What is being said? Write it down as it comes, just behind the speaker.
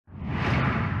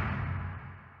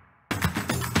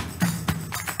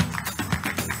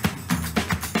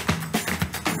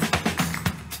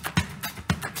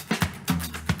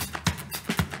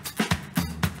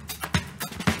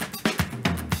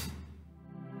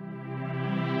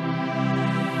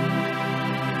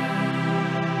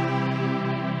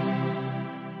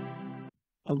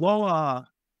Aloha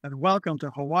and welcome to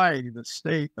Hawaii, the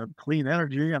state of clean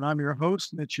energy. And I'm your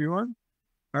host, Mitch Ewan.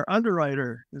 Our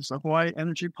underwriter is the Hawaii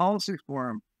Energy Policy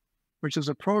Forum, which is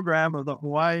a program of the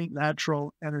Hawaii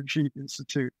Natural Energy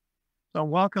Institute.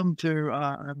 So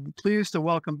I'm pleased to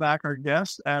welcome back our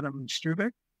guest, Adam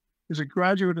Strubeck, who's a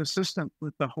graduate assistant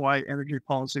with the Hawaii Energy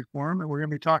Policy Forum. And we're going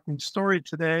to be talking story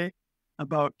today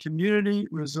about community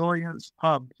resilience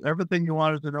hubs, everything you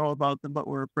wanted to know about them, but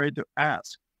were afraid to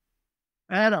ask.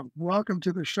 Adam, welcome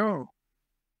to the show.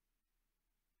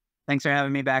 Thanks for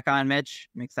having me back on, Mitch.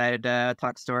 I'm excited to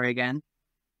talk story again.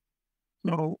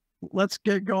 So let's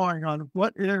get going on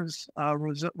what is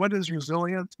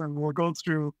resilience, and we'll go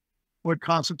through what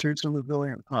constitutes a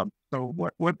resilient hub. So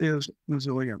what is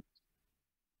resilience?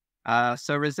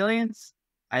 So resilience,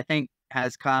 I think,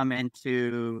 has come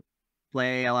into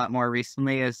play a lot more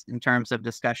recently as in terms of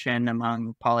discussion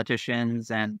among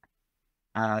politicians and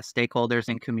stakeholders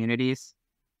and communities.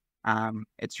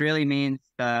 It's really means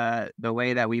the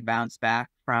way that we bounce back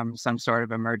from some sort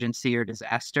of emergency or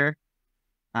disaster.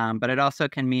 But it also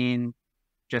can mean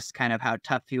just kind of how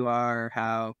tough you are,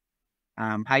 how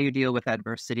you deal with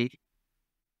adversity.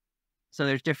 So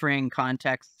there's differing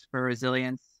contexts for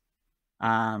resilience.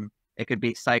 It could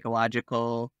be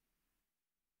psychological,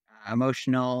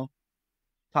 emotional,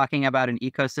 talking about an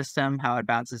ecosystem, how it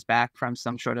bounces back from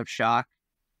some sort of shock.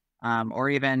 Or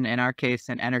even in our case,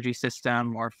 an energy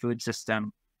system or food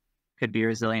system could be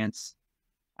resilience.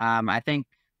 I think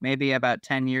maybe about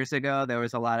 10 years ago, there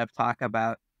was a lot of talk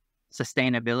about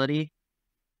sustainability,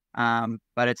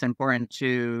 but it's important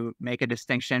to make a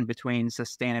distinction between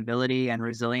sustainability and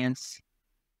resilience,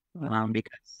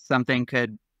 because something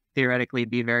could theoretically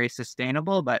be very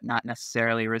sustainable, but not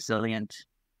necessarily resilient.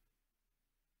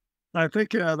 I think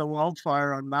the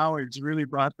wildfire on Maui has really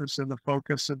brought this into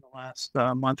focus in the last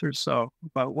month or so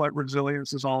about what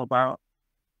resilience is all about.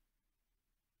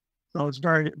 So it's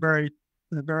very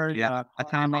a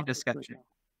timely discussion.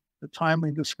 A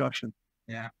timely discussion.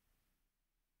 Yeah.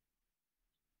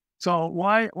 So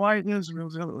why is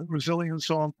resilience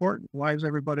so important? Why is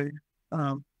everybody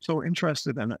so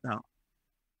interested in it now?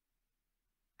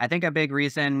 I think a big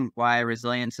reason why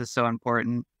resilience is so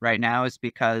important right now is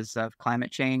because of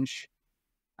climate change.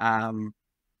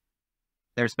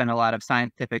 There's been a lot of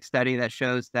scientific study that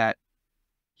shows that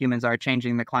humans are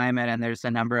changing the climate, and there's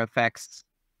a number of effects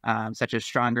such as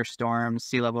stronger storms,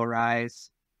 sea level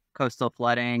rise, coastal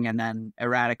flooding, and then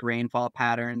erratic rainfall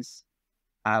patterns,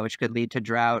 which could lead to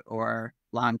drought or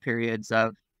long periods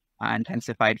of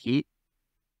intensified heat.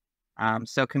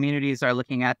 So communities are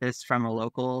looking at this from a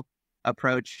local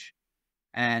approach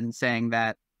and saying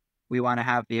that we want to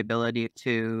have the ability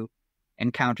to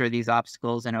encounter these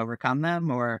obstacles and overcome them,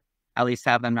 or at least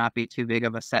have them not be too big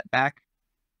of a setback,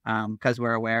 because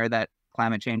we're aware that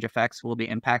climate change effects will be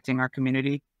impacting our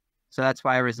community. So that's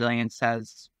why resilience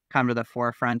has come to the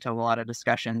forefront of a lot of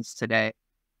discussions today.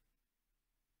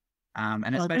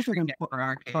 And especially for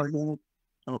our case, go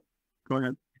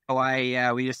ahead.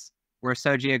 Hawaii, we're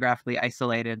so geographically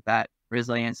isolated that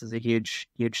resilience is a huge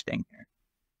thing here.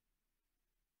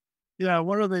 Yeah,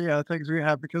 one of the things we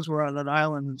have, because we're on an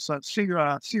island, is that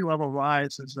sea level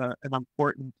rise is an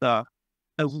important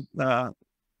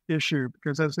issue,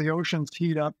 because as the oceans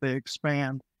heat up, they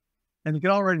expand. And you can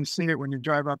already see it when you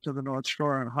drive up to the North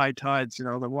Shore on high tides. You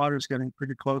know, the water's getting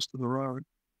pretty close to the road.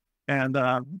 And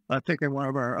I think in one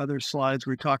of our other slides,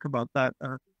 we talk about that,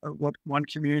 what one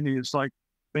community is like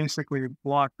basically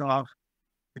blocked off.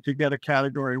 If you get a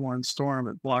Category 1 storm,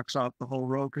 it blocks off the whole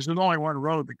road, because there's only one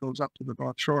road that goes up to the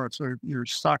North Shore. So you're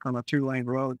stuck on a 2-lane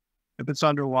road. If it's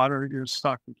underwater, you're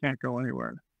stuck. You can't go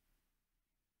anywhere.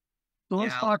 So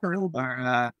let's talk a little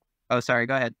bit. Sorry,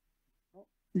 go ahead.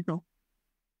 You go.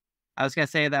 I was going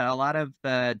to say that a lot of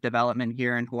the development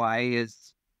here in Hawaii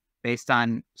is based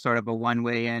on sort of a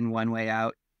one-way in, one-way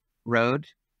out road,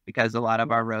 because a lot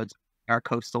of our roads are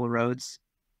coastal roads.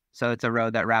 So it's a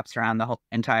road that wraps around the whole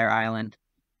entire island.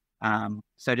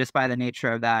 So just by the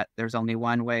nature of that, there's only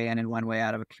one way in and one way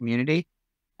out of a community.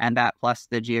 And that, plus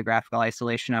the geographical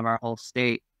isolation of our whole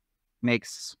state,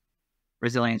 makes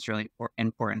resilience really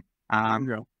important.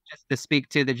 Just to speak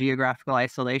to the geographical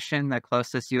isolation, the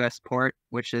closest U.S. port,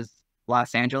 which is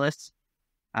Los Angeles,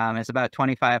 is about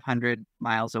 2,500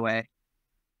 miles away.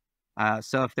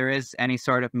 So if there is any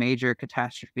sort of major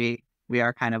catastrophe, we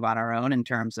are kind of on our own in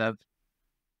terms of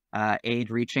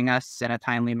aid reaching us in a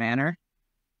timely manner.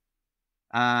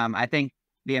 I think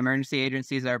the emergency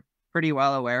agencies are pretty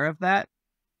well aware of that,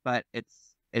 but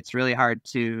it's really hard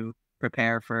to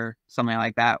prepare for something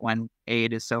like that when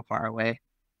aid is so far away.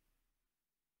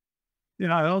 You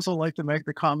know, I also like to make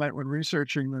the comment when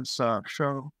researching this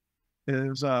show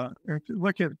is if you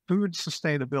look at food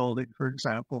sustainability, for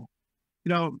example,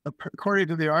 according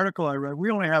to the article I read,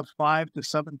 we only have 5 to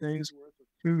 7 days worth of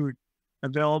food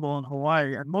available in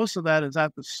Hawaii, and most of that is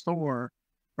at the store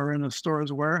or in the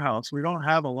store's warehouse. We don't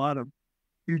have a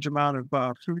huge amount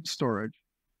of food storage.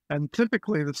 And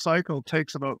typically the cycle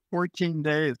takes about 14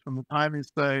 days from the time you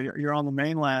say you're on the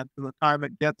mainland to the time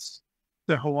it gets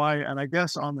to Hawaii. And I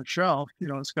guess on the shelf,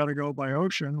 it's got to go by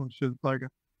ocean, which is like a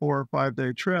 4 or 5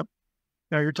 day trip.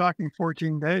 You're talking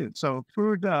 14 days. So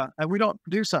food, and we don't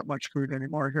produce that much food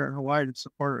anymore here in Hawaii to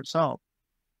support ourselves.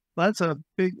 That's a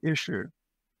big issue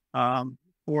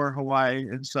for Hawaii.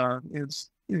 Is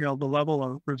the level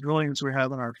of resilience we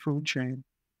have in our food chain.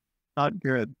 Not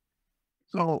good.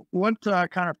 So what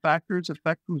kind of factors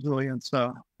affect resilience,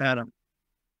 Adam?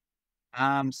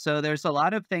 So there's a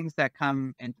lot of things that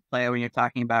come into play when you're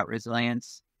talking about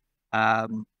resilience.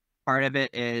 Part of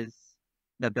it is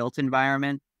the built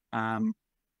environment.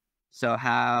 So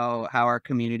how our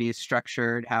community is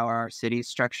structured, how our city is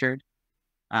structured.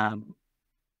 And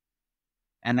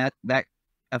that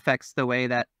affects the way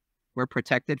that we're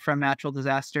protected from natural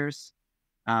disasters.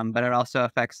 But it also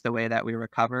affects the way that we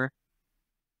recover.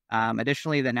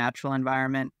 Additionally, the natural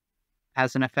environment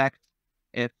has an effect.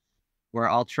 If we're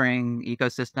altering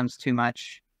ecosystems too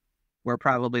much, we're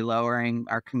probably lowering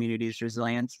our community's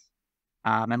resilience.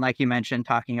 And like you mentioned,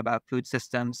 talking about food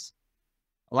systems,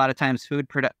 a lot of times food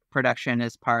production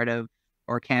is part of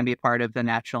or can be part of the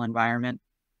natural environment.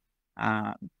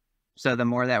 So the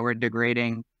more that we're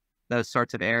degrading those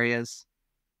sorts of areas,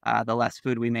 the less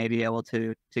food we may be able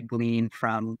to glean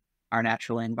from our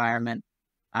natural environment.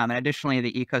 And additionally,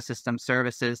 the ecosystem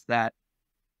services that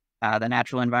the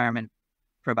natural environment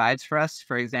provides for us.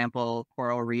 For example,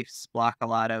 coral reefs block a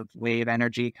lot of wave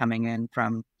energy coming in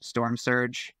from storm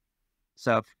surge.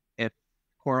 So if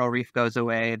coral reef goes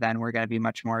away, then we're going to be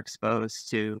much more exposed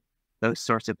to those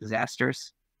sorts of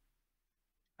disasters.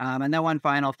 And then one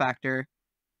final factor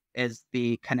is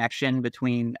the connection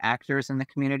between actors in the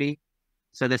community.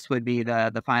 So this would be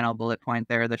the final bullet point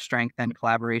there, the strength and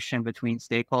collaboration between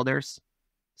stakeholders.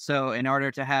 So in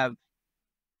order to have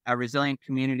a resilient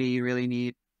community, you really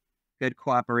need good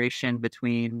cooperation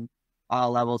between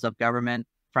all levels of government,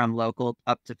 from local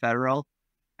up to federal.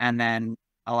 And then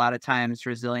a lot of times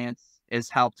resilience is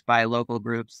helped by local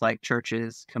groups like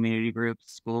churches, community groups,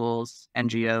 schools,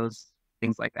 NGOs,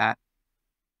 things like that.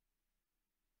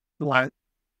 Right.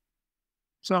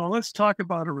 So let's talk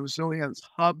about a resilience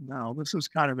hub now. This is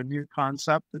kind of a new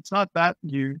concept. It's not that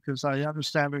new because I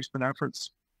understand there's been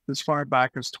efforts as far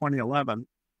back as 2011,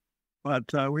 but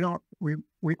we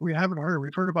haven't heard.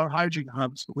 We've heard about hygiene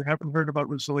hubs, but we haven't heard about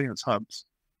resilience hubs.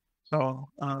 So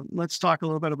let's talk a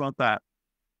little bit about that.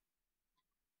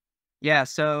 Yeah,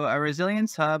 so a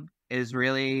resilience hub is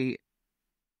really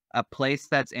a place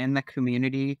that's in the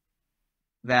community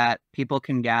that people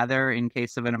can gather in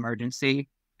case of an emergency,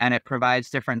 and it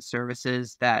provides different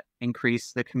services that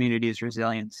increase the community's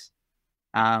resilience.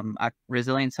 A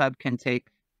resilience hub can take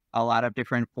a lot of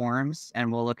different forms,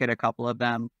 and we'll look at a couple of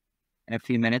them in a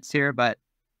few minutes here, but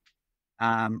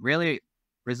really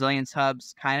resilience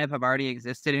hubs kind of have already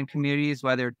existed in communities,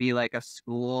 whether it be like a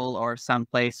school or some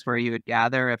place where you would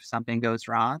gather if something goes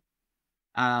wrong.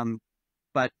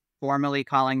 But formally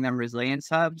calling them resilience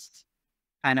hubs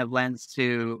kind of lends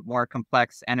to more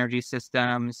complex energy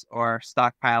systems or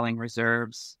stockpiling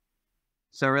reserves.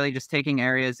 So really just taking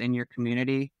areas in your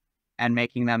community and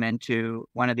making them into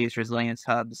one of these resilience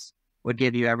hubs would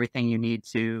give you everything you need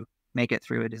to make it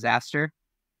through a disaster.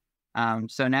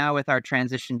 So now with our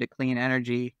transition to clean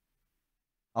energy,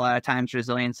 a lot of times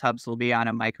resilience hubs will be on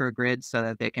a microgrid so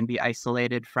that they can be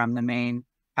isolated from the main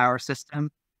power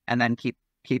system and then keep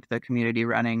the community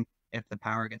running if the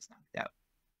power gets knocked out.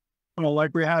 Well,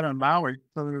 like we had on Maui,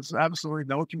 so there's absolutely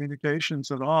no communications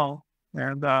at all,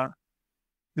 and that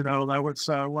was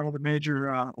one of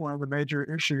the major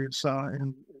issues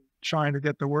in trying to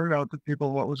get the word out to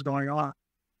people what was going on.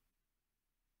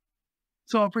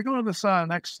 So if we go to this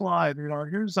next slide,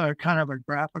 here's a kind of a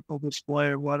graphical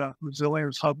display of what a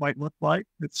resilience hub might look like.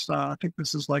 It's I think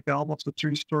this is like almost a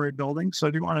 3-story building. So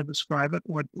do you want to describe it?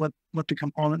 What the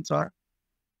components are?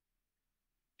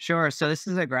 Sure. So this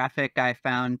is a graphic I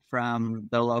found from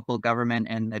the local government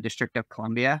in the District of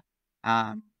Columbia.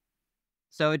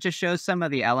 So it just shows some of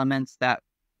the elements that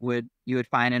you would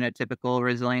find in a typical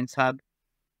resilience hub.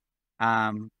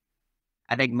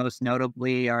 I think most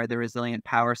notably are the resilient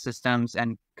power systems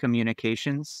and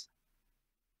communications.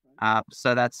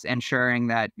 So that's ensuring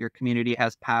that your community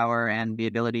has power and the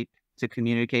ability to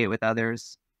communicate with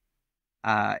others,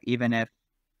 even if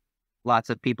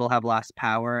lots of people have lost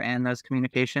power and those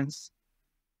communications.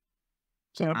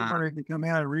 So Um, everybody can come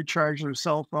in and recharge their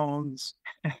cell phones.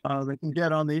 They can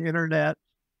get on the internet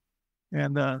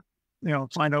and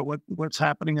find out what's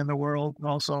happening in the world, and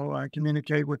also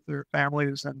communicate with their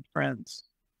families and friends.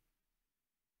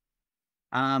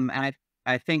 and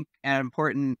I think an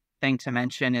important thing to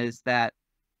mention is that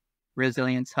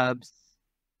resilience hubs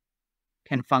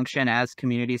can function as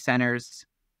community centers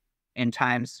in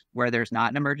times where there's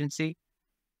not an emergency.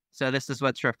 So this is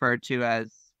what's referred to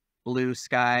as blue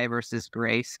sky versus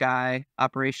gray sky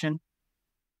operation.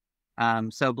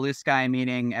 So blue sky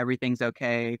meaning everything's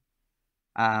okay.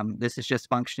 This is just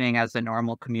functioning as a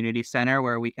normal community center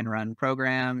where we can run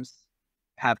programs,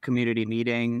 have community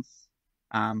meetings,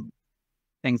 um,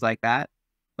 things like that.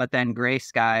 But then gray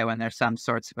sky, when there's some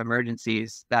sorts of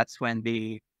emergencies, that's when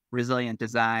the resilient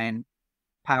design,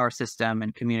 power system,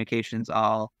 and communications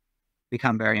all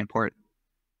become very important.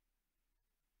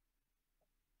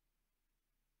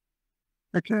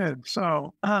 Okay,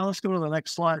 so let's go to the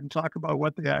next slide and talk about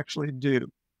what they actually do.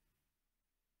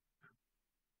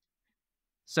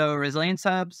 So resilience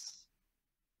hubs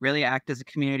really act as a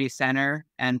community center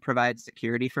and provide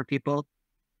security for people,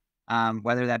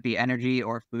 whether that be energy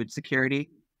or food security.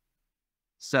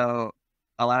 So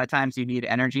a lot of times you need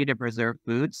energy to preserve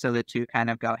food, so the two kind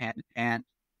of go hand in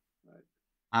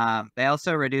hand. They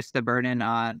also reduce the burden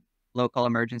on local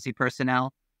emergency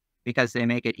personnel because they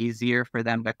make it easier for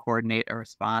them to coordinate a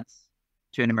response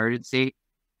to an emergency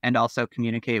and also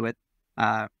communicate with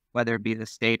whether it be the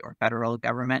state or federal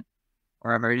government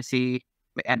or emergency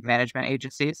and management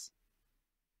agencies.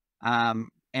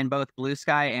 In both blue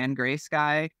sky and gray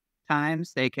sky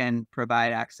times, they can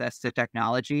provide access to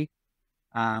technology.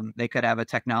 They could have a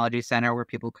technology center where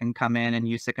people can come in and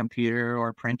use a computer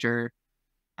or printer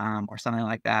or something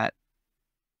like that.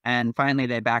 And finally,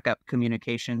 they back up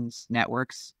communications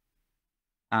networks.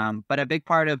 But a big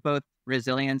part of both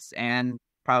resilience and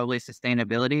probably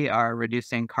sustainability are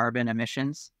reducing carbon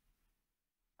emissions.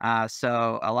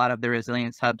 So a lot of the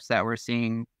resilience hubs that we're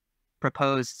seeing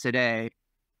proposed today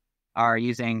are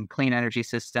using clean energy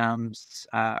systems,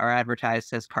 are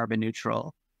advertised as carbon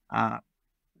neutral.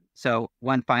 So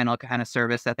one final kind of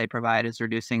service that they provide is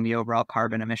reducing the overall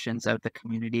carbon emissions of the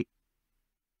community.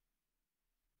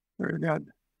 Very good.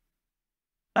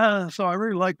 So I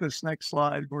really like this next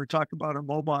slide where we talk about a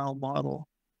mobile model.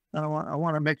 And I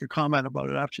want to make a comment about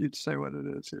it after you say what it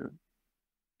is here.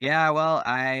 Yeah, well,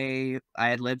 I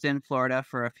had lived in Florida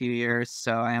for a few years,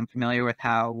 so I am familiar with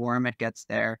how warm it gets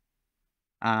there.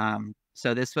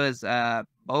 So this was a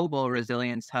mobile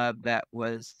resilience hub that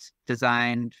was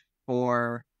designed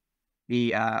for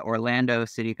the Orlando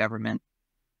city government.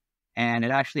 And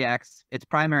it actually acts, its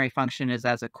primary function is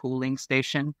as a cooling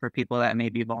station for people that may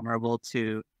be vulnerable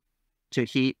to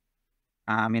heat.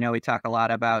 We talk a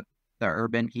lot about the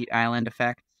urban heat island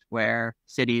effect, where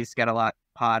cities get a lot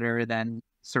hotter than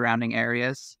surrounding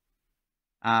areas.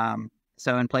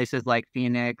 So in places like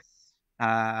Phoenix,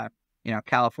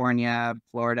 California,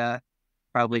 Florida,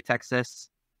 probably Texas,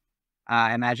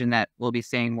 I imagine that we'll be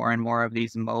seeing more and more of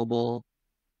these mobile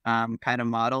kind of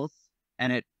models.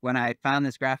 And when I found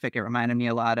this graphic, it reminded me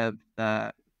a lot of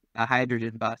the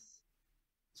hydrogen bus.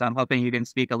 So I'm hoping you can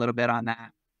speak a little bit on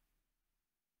that.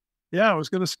 Yeah, I was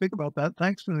going to speak about that.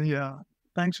 Thanks for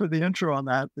the intro on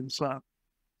that.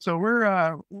 So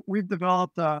we've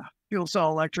developed fuel cell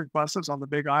electric buses on the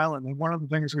Big Island, and one of the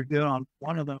things we did on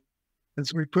one of them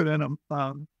is we put in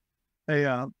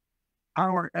a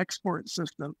power export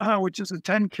system, which is a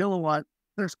 10 kilowatt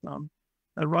system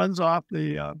that runs off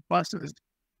the bus's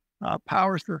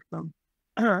power system,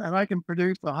 and I can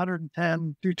produce 110,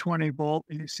 220 volt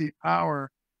AC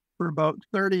power for about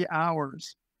 30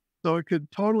 hours. So it could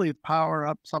totally power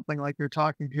up something like you're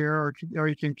talking here, or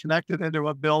you can connect it into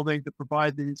a building to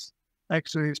provide these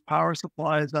power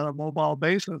supplies on a mobile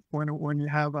basis when you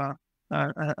have a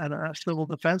civil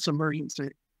defense emergency.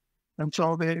 And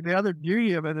so the other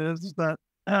beauty of it is that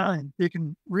you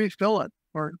can refill it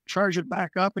or charge it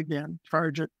back up again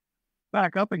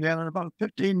in about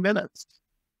 15 minutes,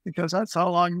 because that's how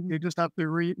long you just have to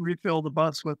refill the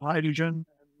bus with hydrogen.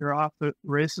 You're off the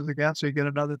races again, so you get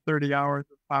another 30 hours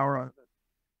of power out of it.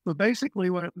 So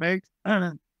basically what it makes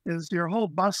is your whole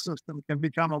bus system can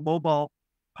become a mobile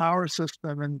power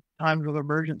system in times of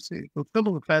emergency. So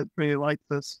civil defense really like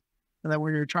this. And then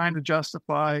when you're trying to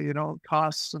justify,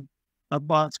 costs of a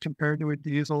bus compared to a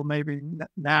diesel, maybe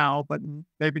now, but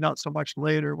maybe not so much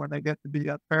later when they get to be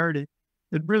at parity,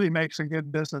 it really makes a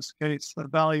good business case, a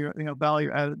value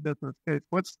added business case.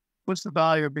 What's the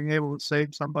value of being able to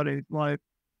save somebody's life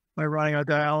by running a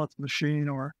dialysis machine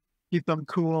or keep them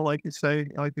cool, like you see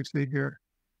here?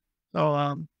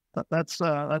 So That's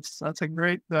a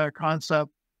great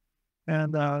concept,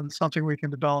 and something we can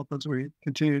develop as we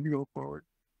continue to go forward.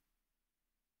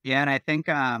 Yeah, and I think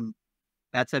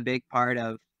that's a big part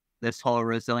of this whole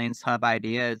resilience hub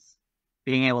idea is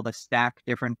being able to stack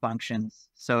different functions.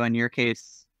 So in your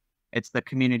case, it's the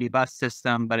community bus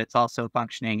system, but it's also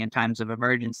functioning in times of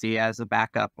emergency as a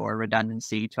backup or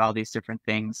redundancy to all these different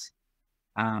things.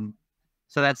 Um,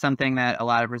 so that's something that a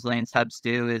lot of resilience hubs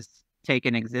do is take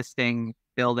an existing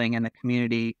building in the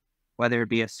community, whether it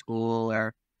be a school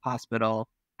or hospital,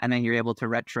 and then you're able to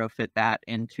retrofit that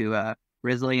into a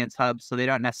resilience hub. So they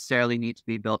don't necessarily need to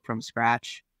be built from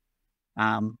scratch,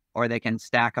 or they can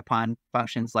stack upon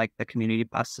functions like the community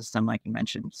bus system, like you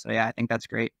mentioned. So yeah, I think that's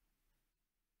great.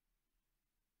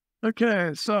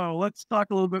 Okay, so let's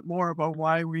talk a little bit more about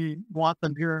why we want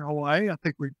them here in Hawaii. I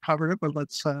think we covered it, but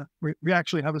we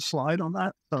actually have a slide on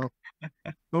that, so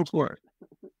go for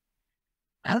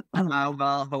it.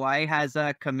 Well, Hawaii has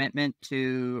a commitment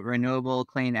to renewable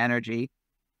clean energy.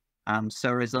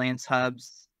 So resilience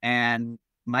hubs and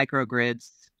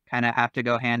microgrids kind of have to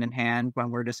go hand in hand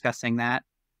when we're discussing that.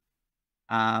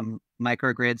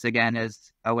 Microgrids, again,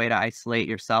 is a way to isolate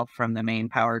yourself from the main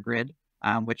power grid,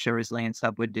 which a resilience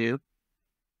hub would do.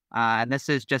 And this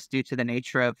is just due to the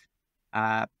nature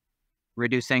of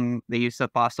reducing the use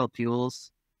of fossil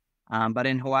fuels. But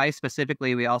in Hawaii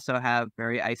specifically, we also have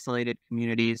very isolated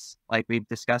communities, like we've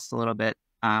discussed a little bit.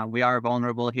 We are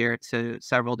vulnerable here to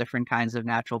several different kinds of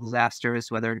natural disasters,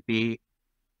 whether it be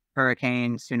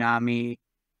hurricane, tsunami,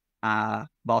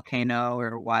 volcano,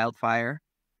 or wildfire.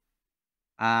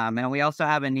 And we also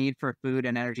have a need for food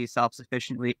and energy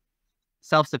self-sufficiency.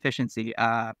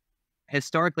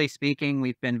 Historically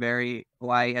speaking,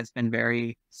 Hawaii has been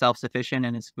very self-sufficient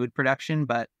in its food production,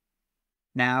 but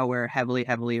now we're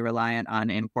heavily reliant on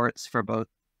imports for both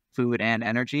food and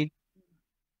energy.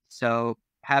 So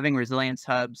having resilience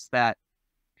hubs that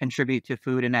contribute to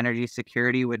food and energy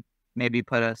security would maybe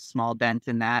put a small dent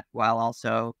in that, while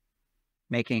also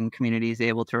making communities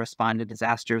able to respond to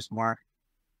disasters more.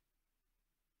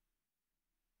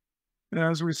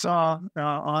 As we saw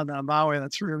on Maui,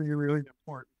 that's really, really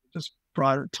important. Just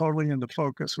brought it totally into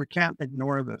focus. We can't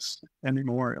ignore this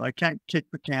anymore. I can't kick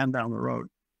the can down the road.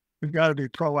 We've got to be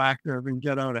proactive and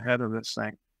get out ahead of this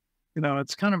thing.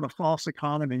 It's kind of a false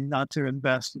economy not to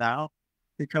invest now,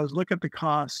 because look at the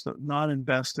cost of not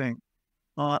investing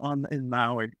in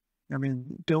Maui. I mean,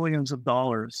 billions of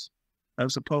dollars,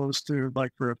 as opposed to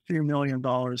like for a few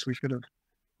 $1,000,000, we could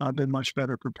have been much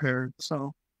better prepared.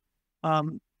 So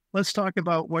let's talk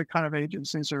about what kind of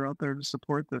agencies are out there to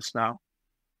support this now.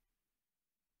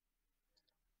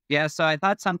 Yeah, so I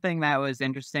thought something that was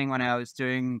interesting when I was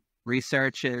doing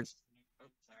research is,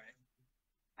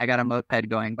 I got a moped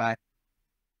going by.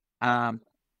 A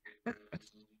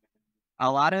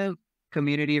lot of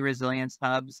community resilience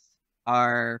hubs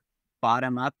are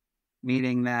bottom up,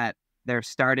 meaning that they're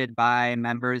started by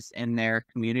members in their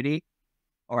community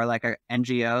or like an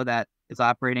NGO that is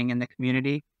operating in the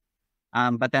community.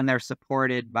 But then they're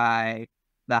supported by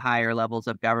the higher levels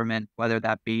of government, whether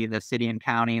that be the city and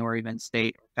county or even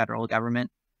state or federal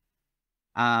government.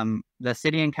 The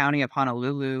city and county of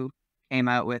Honolulu came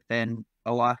out with an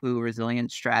Oahu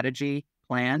resilience strategy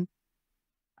plan.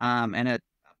 And a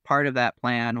part of that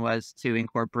plan was to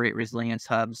incorporate resilience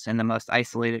hubs in the most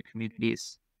isolated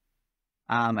communities.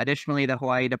 Additionally, the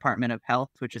Hawaii Department of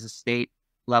Health, which is a state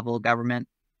level government,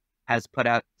 has put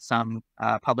out some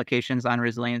publications on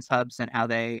resilience hubs and how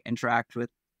they interact with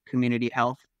community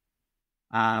health.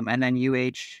 And then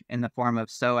UH, in the form of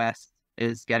SOS,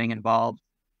 is getting involved.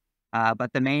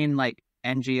 But the main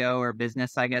NGO or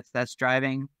business, I guess, that's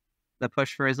driving the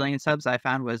push for resilience hubs, I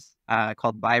found, was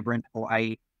called Vibrant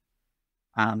Hawaii.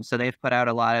 So they've put out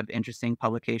a lot of interesting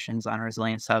publications on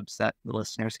resilience hubs that the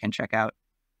listeners can check out.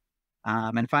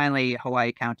 And finally,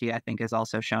 Hawaii County, I think, has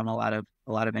also shown a lot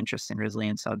of interest in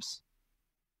resilience hubs.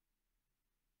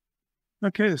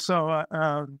 Okay, so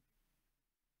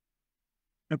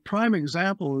a prime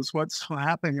example is what's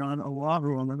happening on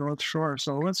Oahu on the North Shore.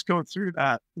 So let's go through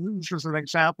that. This is an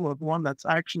example of one that's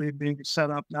actually being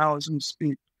set up now as we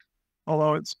speak,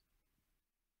 although it's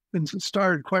been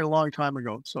started quite a long time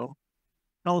ago. So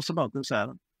tell us about this,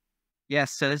 Adam.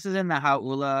 Yes, so this is in the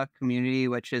Hau'ula community,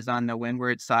 which is on the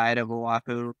windward side of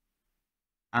Oahu.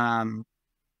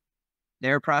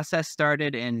 Their process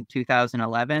started in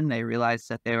 2011. They realized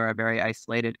that they were a very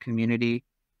isolated community.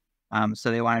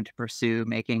 So they wanted to pursue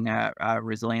making a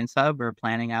resilience hub or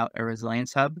planning out a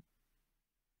resilience hub.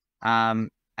 I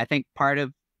think part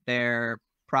of their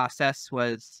process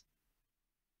was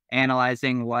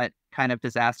analyzing what kind of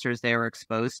disasters they were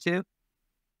exposed to.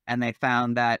 And they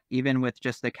found that even with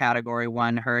just a Category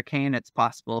 1 hurricane, it's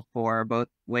possible for both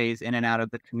ways in and out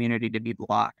of the community to be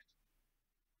blocked.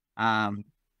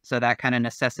 So that kind of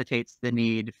necessitates the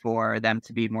need for them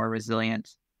to be more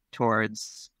resilient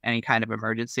towards any kind of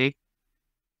emergency.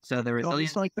 So the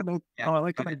resilience. I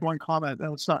like to make one comment. That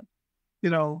it's not,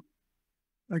 a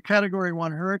Category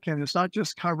 1 hurricane. It's not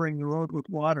just covering the road with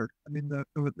water. I mean, the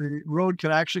road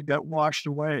can actually get washed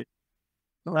away.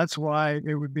 So that's why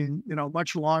it would be,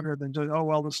 much longer than just, oh,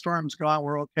 well, the storm's gone.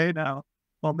 We're okay now.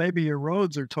 Well, maybe your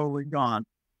roads are totally gone.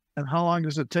 And how long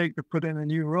does it take to put in a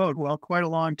new road? Well, quite a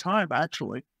long time,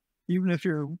 actually. Even if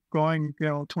you're going,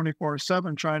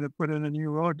 24/7 trying to put in a new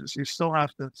road, you still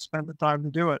have to spend the time to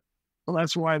do it. So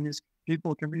that's why these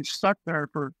people can be stuck there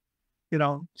for,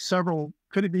 several,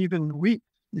 could it be even weeks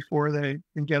before they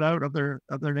can get out of their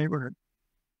neighborhood.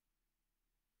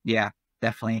 Yeah,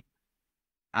 definitely.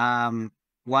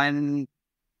 One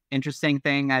interesting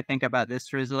thing I think about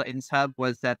this resilience hub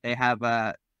was that they have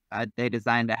they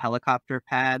designed a helicopter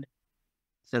pad,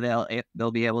 so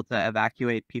they'll be able to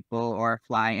evacuate people or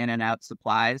fly in and out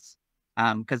supplies.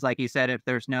 Because like you said, if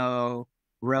there's no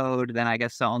road, then I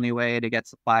guess the only way to get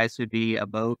supplies would be a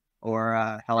boat or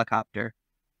a helicopter.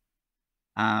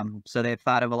 So they've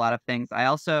thought of a lot of things. I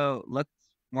also looked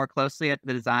more closely at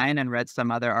the design and read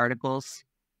some other articles.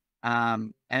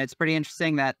 And it's pretty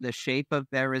interesting that the shape of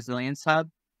their resilience hub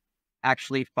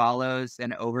actually follows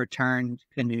an overturned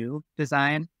canoe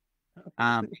design.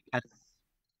 Because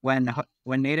when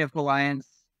Native Hawaiians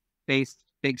faced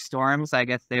big storms, I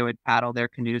guess they would paddle their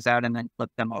canoes out and then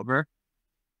flip them over.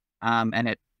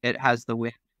 And it has the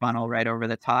wind funnel right over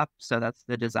the top. So that's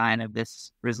the design of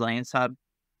this resilience hub.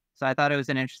 So I thought it was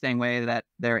an interesting way that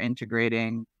they're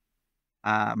integrating,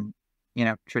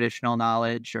 traditional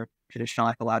knowledge or traditional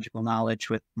ecological knowledge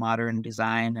with modern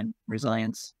design and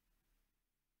resilience.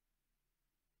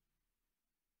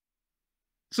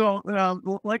 So,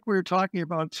 like we were talking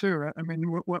about too, right? I mean,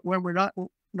 when we're not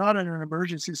in an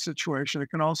emergency situation, it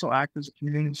can also act as a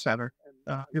community center.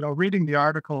 Reading the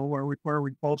article where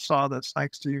we both saw this,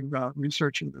 thanks to you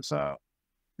researching this out,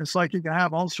 it's like you can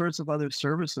have all sorts of other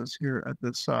services here at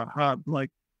this hub. Like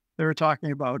they were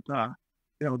talking about,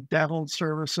 dental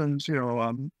services,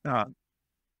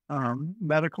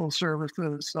 medical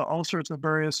services, all sorts of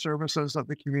various services that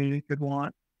the community could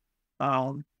want.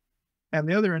 And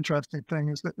the other interesting thing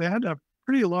is that they had a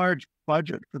pretty large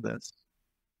budget for this.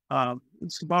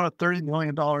 It's about a $30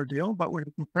 million deal, but when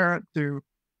you compare it to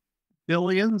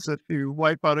billions, if you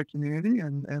wipe out a community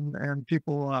and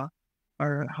people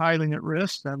are highly at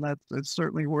risk, then it's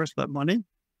certainly worth that money.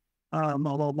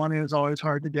 Although money is always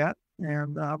hard to get.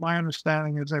 And my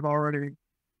understanding is they've already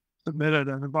submitted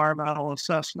an environmental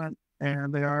assessment,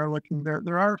 and they are looking there.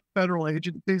 There are federal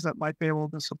agencies that might be able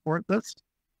to support this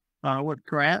with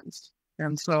grants.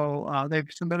 And so they've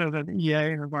submitted an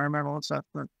EA, an environmental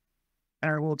assessment,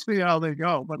 and we'll see how they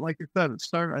go. But like you said, it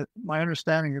started. My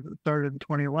understanding is it started in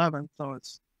 2011, so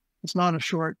it's not a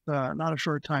short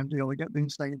time deal to get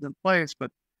these things in place.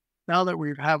 But now that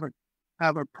we have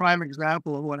a prime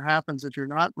example of what happens if you're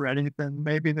not ready, then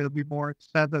maybe there'll be more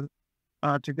incentive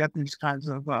to get these kinds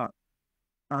of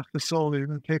facilities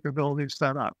and capabilities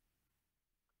set up.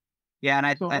 Yeah, and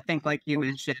I think, like you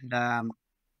mentioned,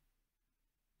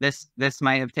 this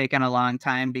might have taken a long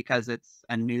time because it's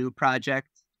a new project,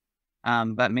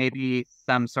 but maybe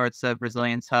some sorts of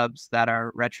resilience hubs that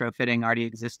are retrofitting already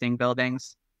existing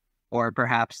buildings, or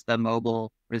perhaps the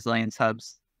mobile resilience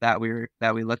hubs that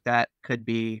we looked at could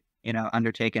be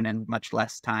undertaken in much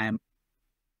less time.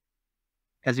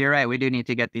 Because you're right, we do need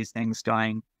to get these things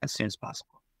going as soon as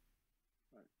possible.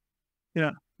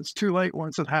 Yeah, it's too late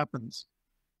once it happens.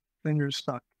 Then you're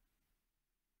stuck.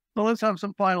 So let's have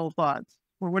some final thoughts.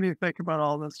 Well, what do you think about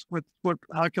all this?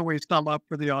 How can we sum up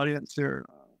for the audience here,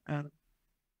 Adam?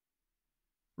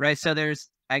 Right. So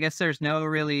I guess there's no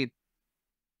really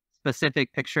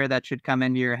specific picture that should come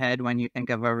into your head when you think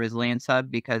of a resilience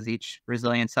hub, because each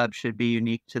resilience hub should be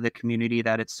unique to the community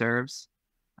that it serves.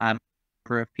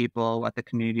 Number of people, what the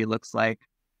community looks like,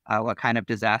 what kind of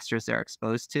disasters they're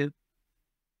exposed to.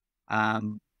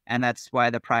 And that's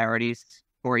why the priorities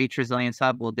for each resilience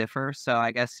hub will differ. So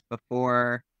I guess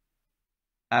before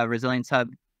a resilience hub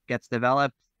gets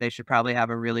developed, they should probably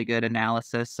have a really good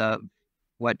analysis of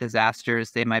what disasters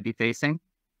they might be facing.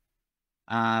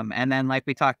 And then, like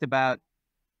we talked about,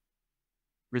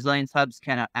 resilience hubs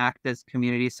can act as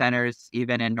community centers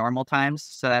even in normal times.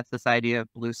 So that's this idea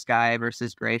of blue sky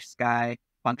versus gray sky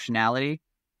functionality.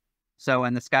 So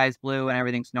when the sky's blue and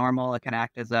everything's normal, it can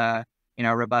act as a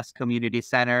robust community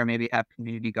center, maybe have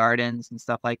community gardens and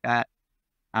stuff like that.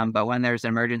 But when there's an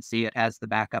emergency, it has the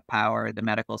backup power, the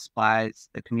medical supplies,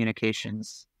 the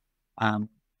communications, and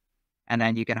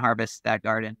then you can harvest that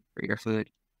garden for your food.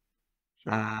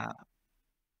 Sure.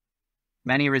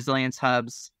 Many resilience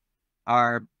hubs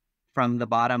are from the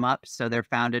bottom up, so they're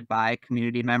founded by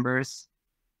community members,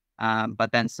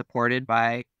 but then supported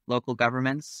by local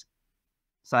governments.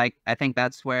 So I think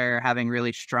that's where having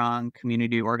really strong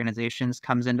community organizations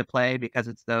comes into play, because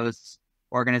it's those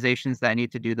organizations that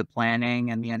need to do the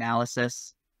planning and the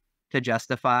analysis to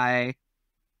justify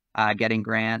getting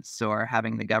grants or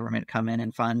having the government come in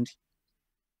and fund.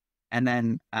 And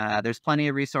then there's plenty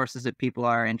of resources if people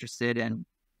are interested in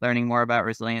learning more about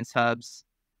resilience hubs.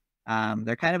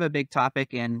 They're kind of a big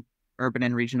topic in urban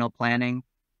and regional planning,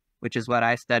 which is what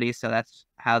I study. So that's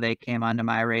how they came onto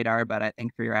my radar. But I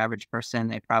think for your average person,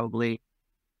 they probably,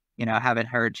 haven't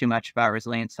heard too much about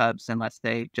resilience hubs unless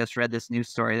they just read this news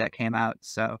story that came out.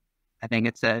 So I think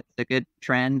it's a good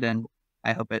trend, and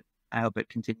I hope it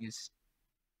continues.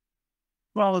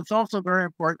 Well, it's also very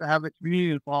important to have the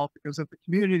community involved, because if the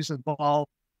community is involved,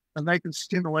 then they can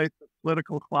stimulate the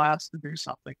political class to do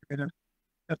something. And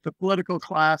if the political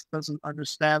class doesn't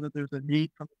understand that there's a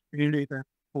need from the community, then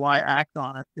why act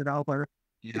on it? But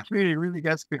the community really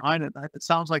gets behind it. It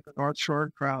sounds like the North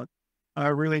Shore crowd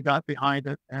really got behind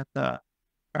it, and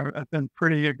have been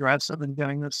pretty aggressive in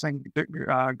getting this thing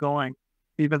going,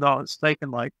 even though it's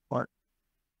taken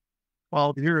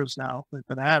 12 years now. They've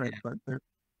been at it, but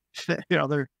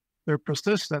they're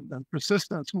persistent, and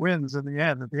persistence wins in the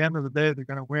end. At the end of the day, they're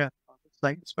going to win on this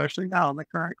thing, especially now in the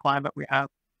current climate we have.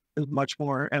 There's much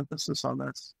more emphasis on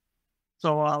this.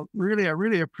 So I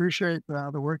really appreciate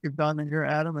the work you've done in here,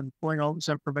 Adam, and pulling all this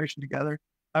information together.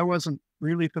 I wasn't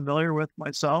really familiar with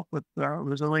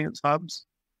resilience hubs.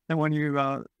 And when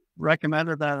you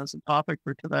recommended that as a topic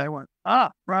for today, I went,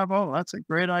 bravo, that's a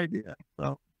great idea.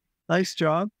 So nice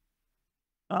job.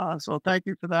 So thank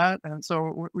you for that. And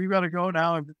so we've got to go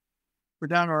now. We're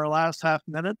down to our last half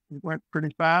minute. It went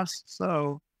pretty fast.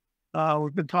 So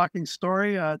we've been talking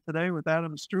story today with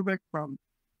Adam Strubeck, from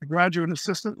a graduate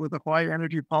assistant with the Hawaii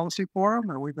Energy Policy Forum.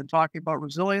 And we've been talking about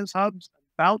resilience hubs,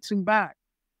 bouncing back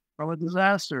from a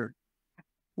disaster,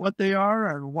 what they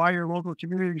are and why your local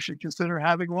community should consider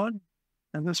having one.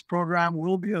 And this program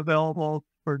will be available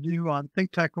for you on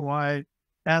Think Tech Hawaii,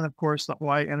 and of course, the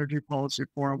Hawaii Energy Policy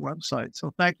Forum website.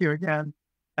 So thank you again,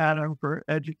 Adam, for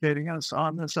educating us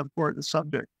on this important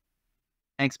subject.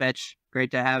 Thanks, Mitch.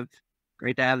 Great to have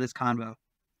this convo.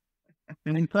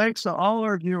 And thanks to all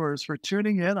our viewers for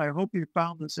tuning in. I hope you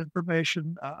found this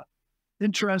information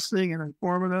interesting and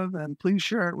informative, and please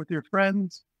share it with your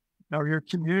friends or your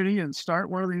community and start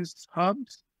one of these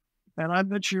hubs. And I'm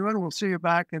Mitch Ewan. We'll see you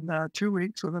back in 2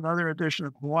 weeks with another edition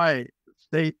of Hawaii, the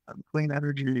State of Clean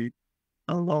Energy.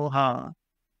 Aloha.